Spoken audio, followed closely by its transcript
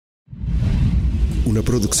una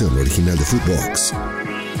producción original de Footbox.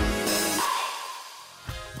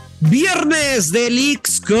 Viernes de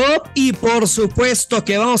Leagues Cup y por supuesto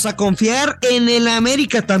que vamos a confiar en el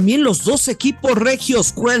América también, los dos equipos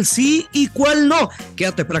regios, cuál sí y cuál no.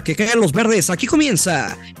 Quédate para que caigan los verdes, aquí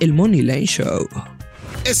comienza el Money Line Show.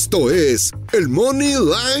 Esto es el Money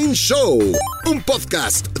Line Show, un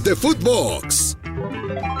podcast de Footbox.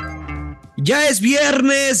 Ya es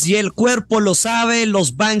viernes y el cuerpo lo sabe,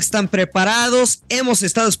 los banks están preparados. Hemos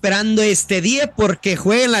estado esperando este día porque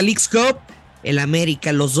juega en la Leagues Cup el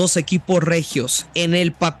América, los dos equipos regios. En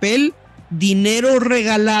el papel, dinero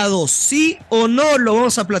regalado, ¿sí o no? Lo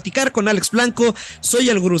vamos a platicar con Alex Blanco. Soy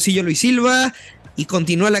el gurusillo Luis Silva y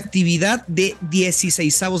continúa la actividad de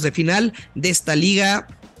 16avos de final de esta liga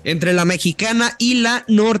entre la mexicana y la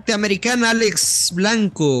norteamericana. Alex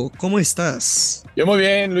Blanco, ¿cómo estás? Yo muy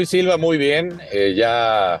bien, Luis Silva, muy bien.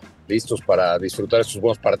 Ya listos para disfrutar estos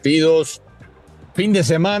buenos partidos. Fin de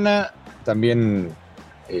semana también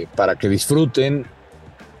para que disfruten.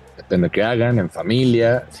 Depende de qué hagan, en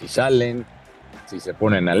familia, si salen, si se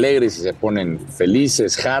ponen alegres, si se ponen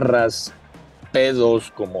felices, jarras,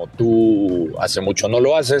 pedos, como tú hace mucho no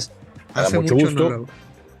lo haces. Me da mucho gusto.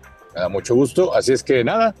 Me da mucho gusto. Así es que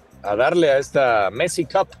nada, a darle a esta Messi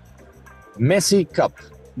Cup. Messi Cup.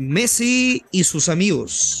 Messi y sus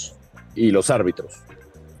amigos. Y los árbitros.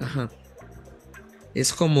 Ajá.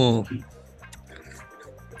 Es como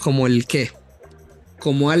el qué.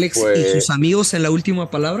 Como Alex y sus amigos en la última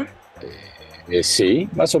palabra. Sí,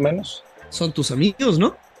 más o menos. Son tus amigos,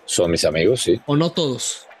 ¿no? Son mis amigos, sí. ¿O no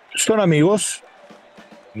todos? Son amigos.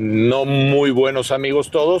 No muy buenos amigos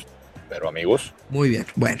todos, pero amigos. Muy bien,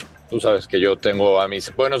 bueno. Tú sabes que yo tengo a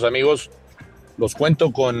mis buenos amigos, los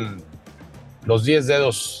cuento con los 10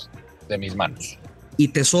 dedos de mis manos. Y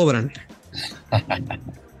te sobran.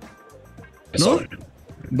 ¿No? Sobran.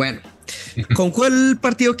 Bueno, ¿con cuál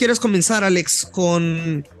partido quieres comenzar, Alex?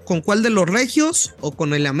 ¿Con cuál de los regios? ¿O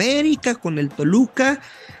con el América? ¿Con el Toluca?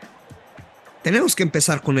 Tenemos que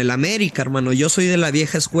empezar con el América, hermano. Yo soy de la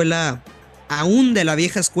vieja escuela, aún de la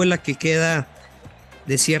vieja escuela que queda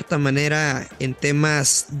de cierta manera en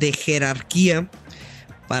temas de jerarquía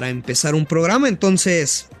para empezar un programa.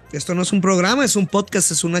 Entonces, esto no es un programa, es un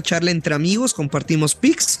podcast, es una charla entre amigos, compartimos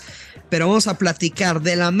picks, pero vamos a platicar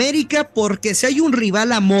del América porque si hay un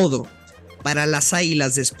rival a modo para las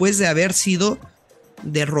Águilas después de haber sido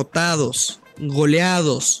derrotados,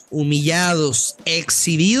 goleados, humillados,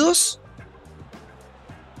 exhibidos,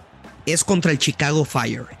 es contra el Chicago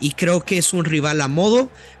Fire, y creo que es un rival a modo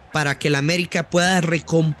para que el América pueda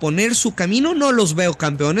recomponer su camino. No los veo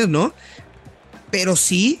campeones, ¿no? Pero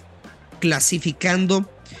sí clasificando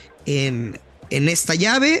en esta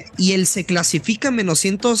llave, y él se clasifica menos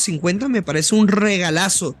 150, me parece un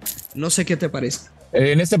regalazo. No sé qué te parece.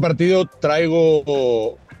 En este partido traigo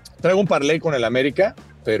un parlay con el América,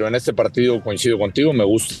 pero en este partido coincido contigo, me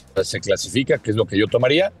gusta, se clasifica, que es lo que yo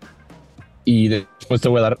tomaría, y después te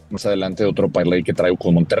voy a dar más adelante otro parlay que traigo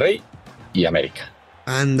con Monterrey y América.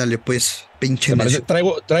 Ándale pues, pinche Messi.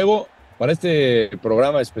 Traigo para este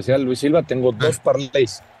programa especial, Luis Silva, tengo dos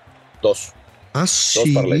parlays. Dos. ¿Ah, sí?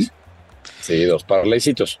 Dos parlays. Sí, dos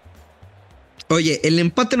parlaycitos. Oye, el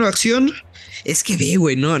empate en acción, es que ve,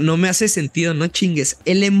 güey, no me hace sentido, no chingues.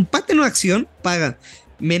 El empate en acción paga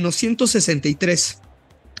menos 163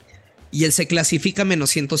 y él se clasifica menos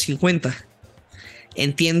 150.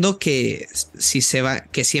 Entiendo que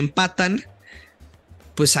si empatan,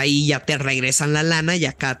 pues ahí ya te regresan la lana y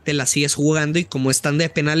acá te la sigues jugando, y como están de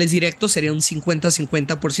penales directos sería un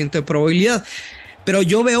 50-50% de probabilidad. Pero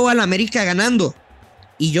yo veo al América ganando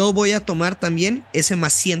y yo voy a tomar también ese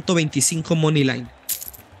más 125 money line.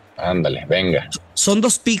 Ándale, venga. Son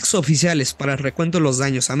dos picks oficiales para el recuento de los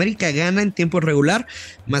daños. América gana en tiempo regular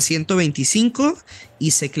más 125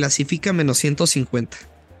 y se clasifica menos 150.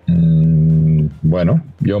 Bueno,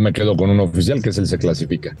 yo me quedo con un oficial que es el se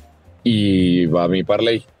clasifica. Y va mi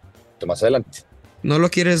parlay más adelante. ¿No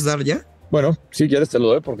lo quieres dar ya? Bueno, si quieres te lo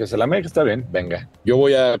doy porque es el América, está bien, venga. Yo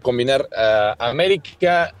voy a combinar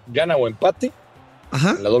América gana o empate.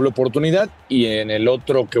 Ajá. En la doble oportunidad, y en el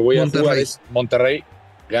otro que voy a jugar es Monterrey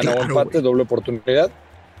gana o empate, wey. Doble oportunidad.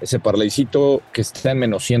 Ese parlaycito que está en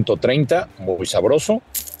menos 130, muy sabroso,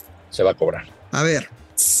 se va a cobrar. A ver,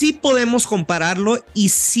 sí podemos compararlo y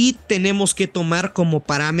sí tenemos que tomar como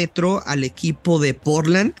parámetro al equipo de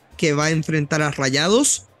Portland que va a enfrentar a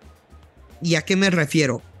Rayados. ¿Y a qué me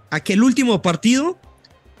refiero? A que el último partido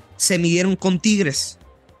se midieron con Tigres.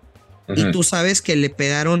 Uh-huh. Y tú sabes que le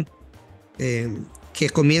pegaron, que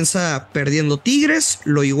comienza perdiendo Tigres,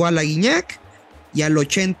 lo iguala Guiñac, y al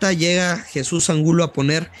 80 llega Jesús Angulo a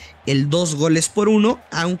poner el 2-1,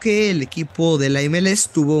 aunque el equipo de la MLS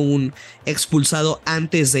tuvo un expulsado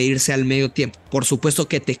antes de irse al medio tiempo. Por supuesto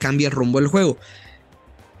que te cambia el rumbo del juego,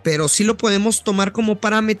 pero sí lo podemos tomar como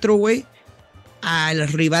parámetro, güey, al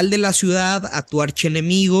rival de la ciudad, a tu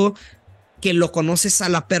archienemigo, que lo conoces a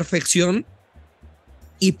la perfección,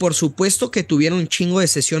 y por supuesto que tuvieron un chingo de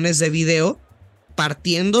sesiones de video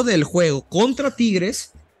partiendo del juego contra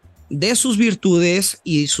Tigres, de sus virtudes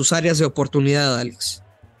y sus áreas de oportunidad, Alex.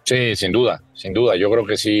 Sí, sin duda. Yo creo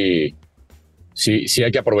que sí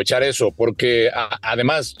hay que aprovechar eso, porque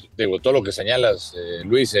además, digo, todo lo que señalas,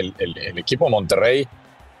 Luis, el equipo Monterrey,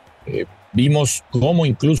 vimos cómo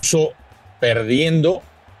incluso perdiendo,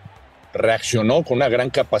 reaccionó con una gran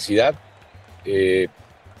capacidad,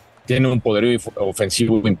 tiene un poderío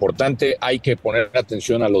ofensivo importante. Hay que poner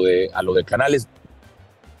atención a lo de Canales.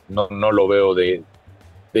 No lo veo de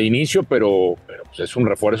inicio, pero pues es un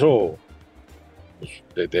refuerzo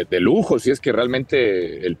de lujo, si es que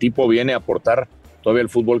realmente el tipo viene a aportar todavía el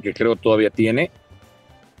fútbol que creo todavía tiene.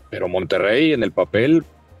 Pero Monterrey en el papel,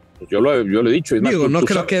 pues yo lo he dicho. Es más, digo, no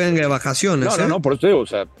creo sabes, que venga de vacaciones. No, por eso te digo, o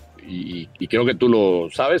sea, y creo que tú lo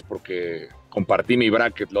sabes porque compartí mi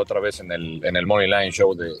bracket la otra vez en el Money Line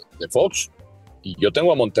Show de Fox, y yo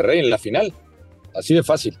tengo a Monterrey en la final, así de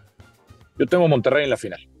fácil. Yo tengo a Monterrey en la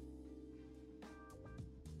final.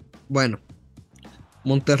 Bueno,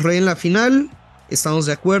 Monterrey en la final, estamos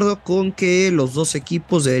de acuerdo con que los dos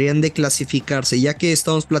equipos deberían de clasificarse. Ya que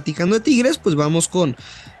estamos platicando de Tigres, pues vamos con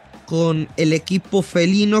el equipo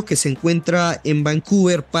felino que se encuentra en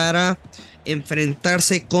Vancouver para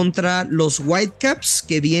enfrentarse contra los Whitecaps,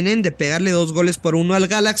 que vienen de pegarle 2-1 al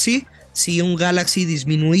Galaxy. Sí, un Galaxy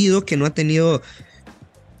disminuido que no ha tenido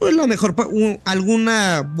pues la mejor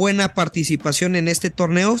alguna buena participación en este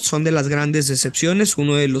torneo. Son de las grandes decepciones,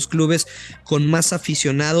 uno de los clubes con más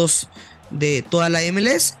aficionados de toda la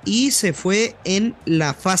MLS, y se fue en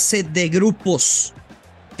la fase de grupos.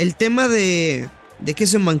 El tema de que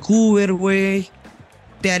es en Vancouver, güey,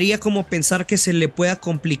 te haría como pensar que se le pueda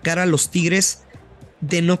complicar a los Tigres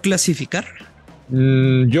de no clasificar.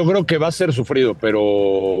 Yo creo que va a ser sufrido,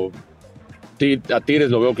 pero a Tigres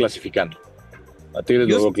lo veo clasificando.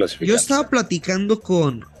 Yo estaba platicando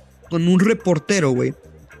con un reportero, güey,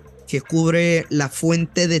 que cubre la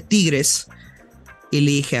fuente de Tigres, y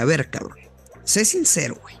le dije, a ver, cabrón, sé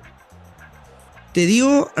sincero, güey. Te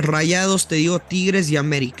digo Rayados, te digo Tigres y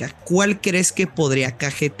América. ¿Cuál crees que podría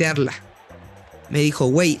cajetearla? Me dijo,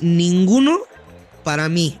 güey, ninguno para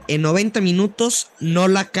mí en 90 minutos no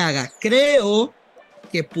la caga. Creo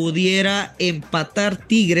que pudiera empatar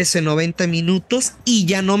Tigres en 90 minutos y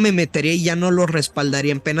ya no me metería y ya no lo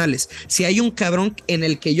respaldaría en penales. Si hay un cabrón en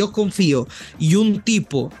el que yo confío y un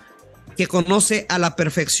tipo que conoce a la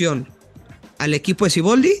perfección al equipo de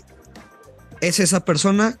Siboldi, es esa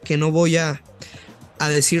persona que no voy a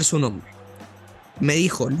decir su nombre. Me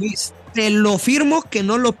dijo, Luis, te lo firmo que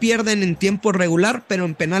no lo pierden en tiempo regular, pero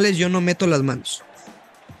en penales yo no meto las manos.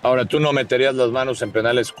 Ahora, ¿tú no meterías las manos en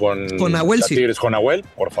penales con Nahuel? Sí. Tigres con Nahuel?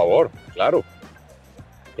 Por favor, claro.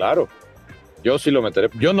 Yo sí lo meteré.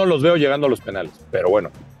 Yo no los veo llegando a los penales, pero bueno.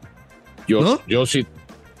 Yo sí.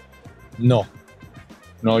 No,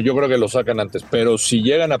 yo creo que lo sacan antes. Pero si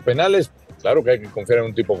llegan a penales, claro que hay que confiar en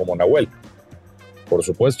un tipo como Nahuel. Por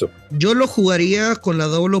supuesto. Yo lo jugaría con la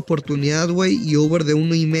doble oportunidad, güey, y over de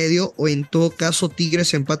 1.5, o en todo caso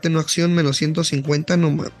Tigres empate en acción menos 150, no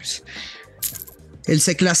mames. Él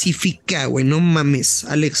se clasifica, güey, no mames.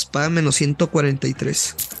 Alex, paga menos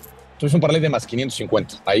 143. Entonces un parlay de más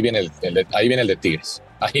 550. Ahí viene el de Tigres.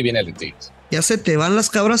 Ya se te van las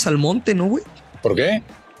cabras al monte, ¿no, güey? ¿Por qué?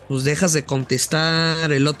 Pues dejas de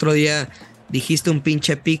contestar. El otro día dijiste un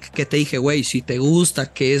pinche pick que te dije, güey, si te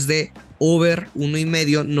gusta, que es de over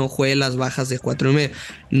 1.5, no juegue las bajas de 4.5.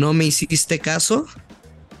 No me hiciste caso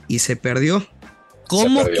y se perdió.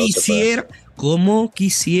 Como quisiera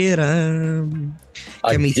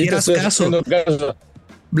que me hicieras caso.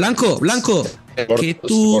 Blanco, que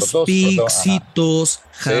tus pixitos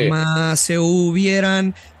jamás se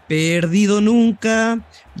hubieran perdido nunca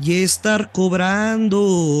y estar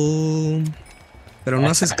cobrando. Pero no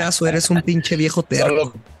haces caso, eres un pinche viejo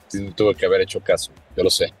terco. Solo tuve que haber hecho caso, yo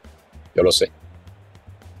lo sé.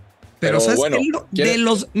 Pero ¿sabes bueno,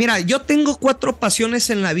 mira, yo tengo 4 pasiones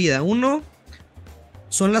en la vida. 1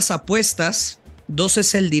 son las apuestas, 2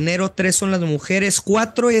 es el dinero, 3 son las mujeres,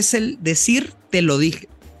 4 es el decir te lo dije.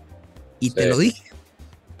 Y sí, te lo dije.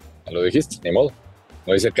 Me lo dijiste, ni modo.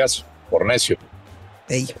 No hice caso, por necio.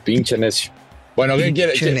 Pinche necio. Bueno, ¿quién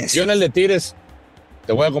quiere? Yo en el de Tigres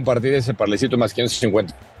te voy a compartir ese parlecito más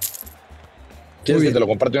 550. ¿Quieres que te lo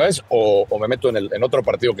comparte una vez o me meto en otro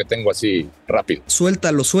partido que tengo así rápido?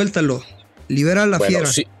 Suéltalo. Libera la fiera.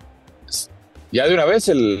 Sí. ¿Ya de una vez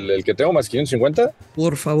el que tengo más 550?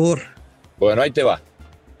 Por favor. Bueno, ahí te va.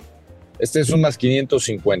 Este es un más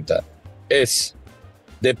 550. Es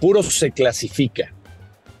de puros se clasifica.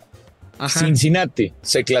 Ajá. Cincinnati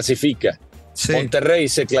se clasifica. Sí. Monterrey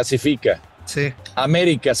se clasifica. Sí.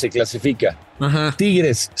 América se clasifica. Ajá.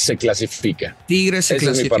 Tigres se clasifica. Tigres se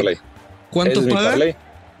clasifica. Ese es mi parlay. ¿Cuánto paga? Parlay,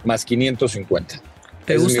 más 550.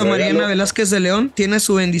 ¿Te gusta Mariana Velázquez de León? ¿Tiene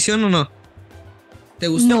su bendición o no? ¿Te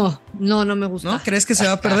gusta? No me gusta. ¿No? ¿Crees que se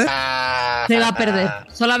va a perder? Se va a perder.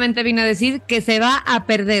 Solamente vine a decir que se va a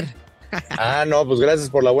perder. No, pues gracias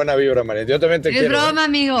por la buena vibra, Mariana. Yo también te quiero. Es broma,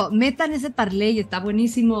 amigo. Metan ese parlay, está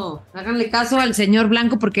buenísimo. Háganle caso al señor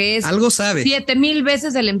Blanco porque es algo sabe. 7,000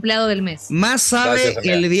 veces el empleado del mes. Más sabe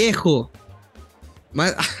el viejo.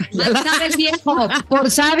 Más sabe el viejo. Por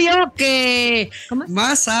sabio que... ¿Cómo es?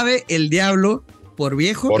 Más sabe el diablo por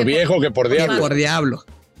viejo. Por viejo que por diablo. Por diablo.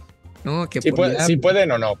 No, que sí, sí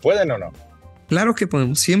pueden o no. Claro que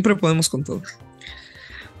podemos. Siempre podemos con todo.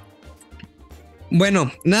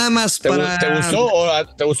 Bueno, nada más ¿Te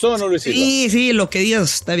gustó o no, Luis Silva? Sí, lo que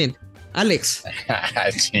digas está bien. Alex.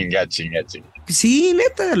 Chinga. Sí,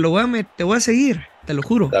 neta, te voy a seguir, te lo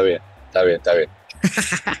juro. Está bien.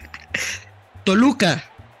 Toluca,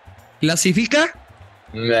 ¿clasifica?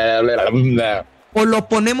 ¿O lo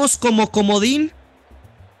ponemos como comodín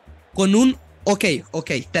con un ok,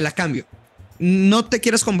 te la cambio? No te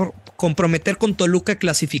quieres comprometer con Toluca,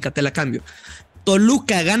 clasifica, te la cambio.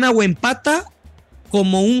 Toluca gana o empata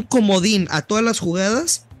como un comodín a todas las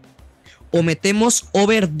jugadas, o metemos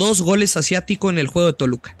over 2 goles asiático en el juego de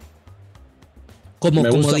Toluca. Como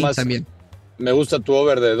comodín también. Me gusta tu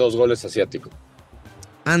over de 2 goles asiático.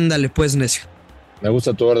 Ándale, pues, necio. Me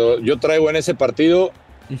gusta tu over. Yo traigo en ese partido,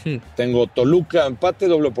 tengo Toluca empate,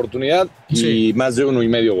 doble oportunidad y más de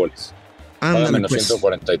 1.5 goles. Ándale, menos pues.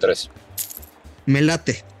 143. Me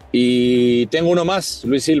late. Y tengo uno más,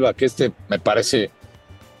 Luis Silva, que me parece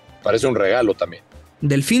un regalo también.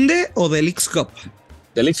 ¿Del finde o del X-Cup?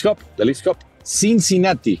 Del X-Cup.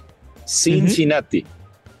 Cincinnati.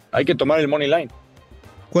 Hay que tomar el money line.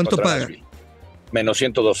 ¿Cuánto paga? Menos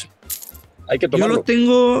 112. Hay que tomarlo. Yo lo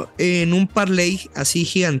tengo en un parlay así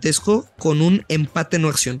gigantesco con un empate no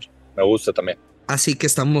acción. Me gusta también. Así que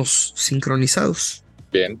estamos sincronizados.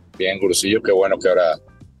 Bien, Gurusillo. Qué bueno que ahora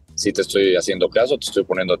sí te estoy haciendo caso, te estoy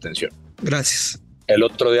poniendo atención. Gracias. El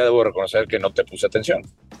otro día debo reconocer que no te puse atención.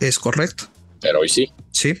 Es correcto. Pero hoy sí.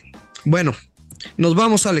 Sí. Bueno, nos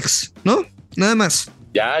vamos, Alex, ¿no? Nada más.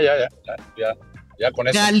 Ya con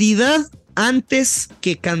eso. Calidad antes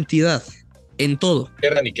que cantidad. En todo.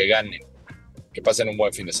 Pierdan y que ganen. Que pasen un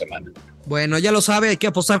buen fin de semana. Bueno, ya lo sabe, hay que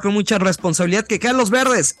apostar con mucha responsabilidad, que caen los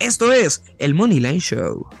verdes. Esto es el Money Line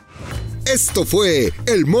Show. Esto fue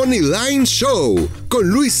el Money Line Show con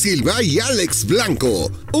Luis Silva y Alex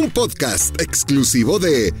Blanco, un podcast exclusivo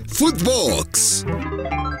de Footbox.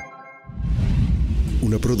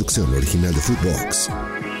 Una producción original de Footbox.